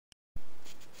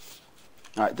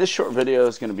Alright, this short video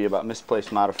is going to be about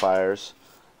misplaced modifiers.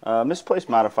 Misplaced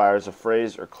modifier is a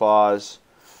phrase or clause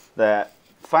that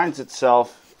finds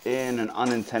itself in an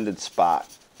unintended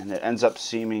spot, and it ends up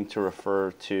seeming to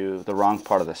refer to the wrong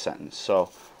part of the sentence.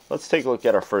 So let's take a look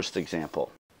at our first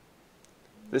example.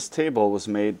 This table was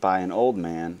made by an old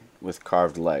man with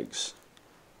carved legs.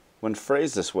 When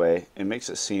phrased this way, it makes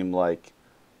it seem like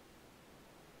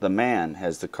the man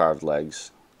has the carved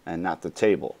legs and not the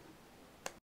table.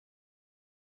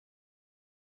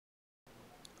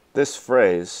 This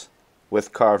phrase,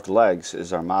 with carved legs,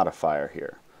 is our modifier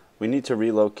here. We need to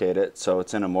relocate it so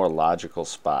it's in a more logical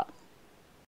spot.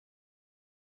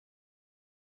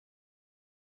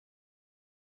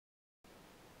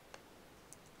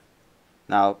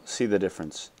 Now, see the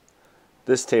difference.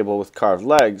 This table with carved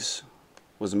legs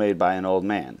was made by an old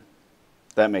man.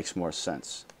 That makes more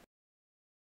sense.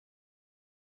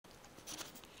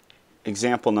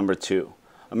 Example number 2.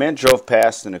 A man drove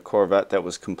past in a Corvette that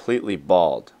was completely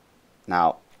bald.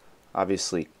 Now,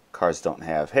 obviously, cars don't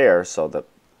have hair, so the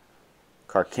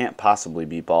car can't possibly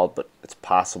be bald, but it's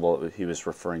possible that he was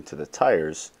referring to the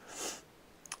tires.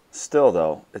 Still,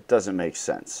 though, it doesn't make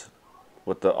sense.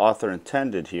 What the author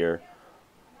intended here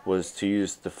was to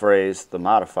use the phrase, the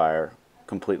modifier,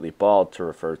 completely bald, to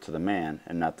refer to the man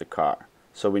and not the car.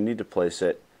 So we need to place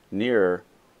it near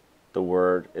the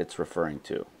word it's referring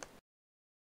to.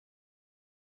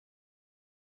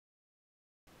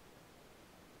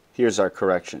 Here's our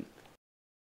correction.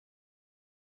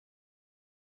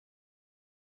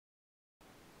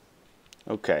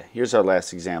 Okay, here's our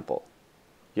last example.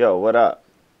 Yo, what up?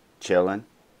 Chillin'?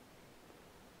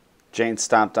 Jane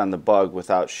stomped on the bug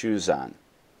without shoes on.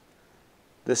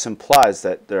 This implies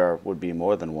that there would be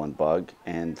more than one bug,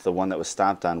 and the one that was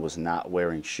stomped on was not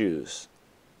wearing shoes.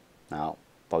 Now,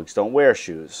 bugs don't wear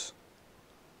shoes.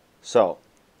 So,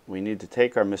 we need to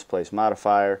take our misplaced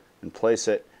modifier and place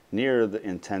it near the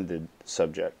intended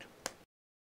subject.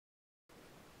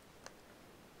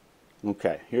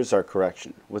 Okay, here's our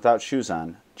correction. Without shoes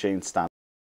on, Jane stomped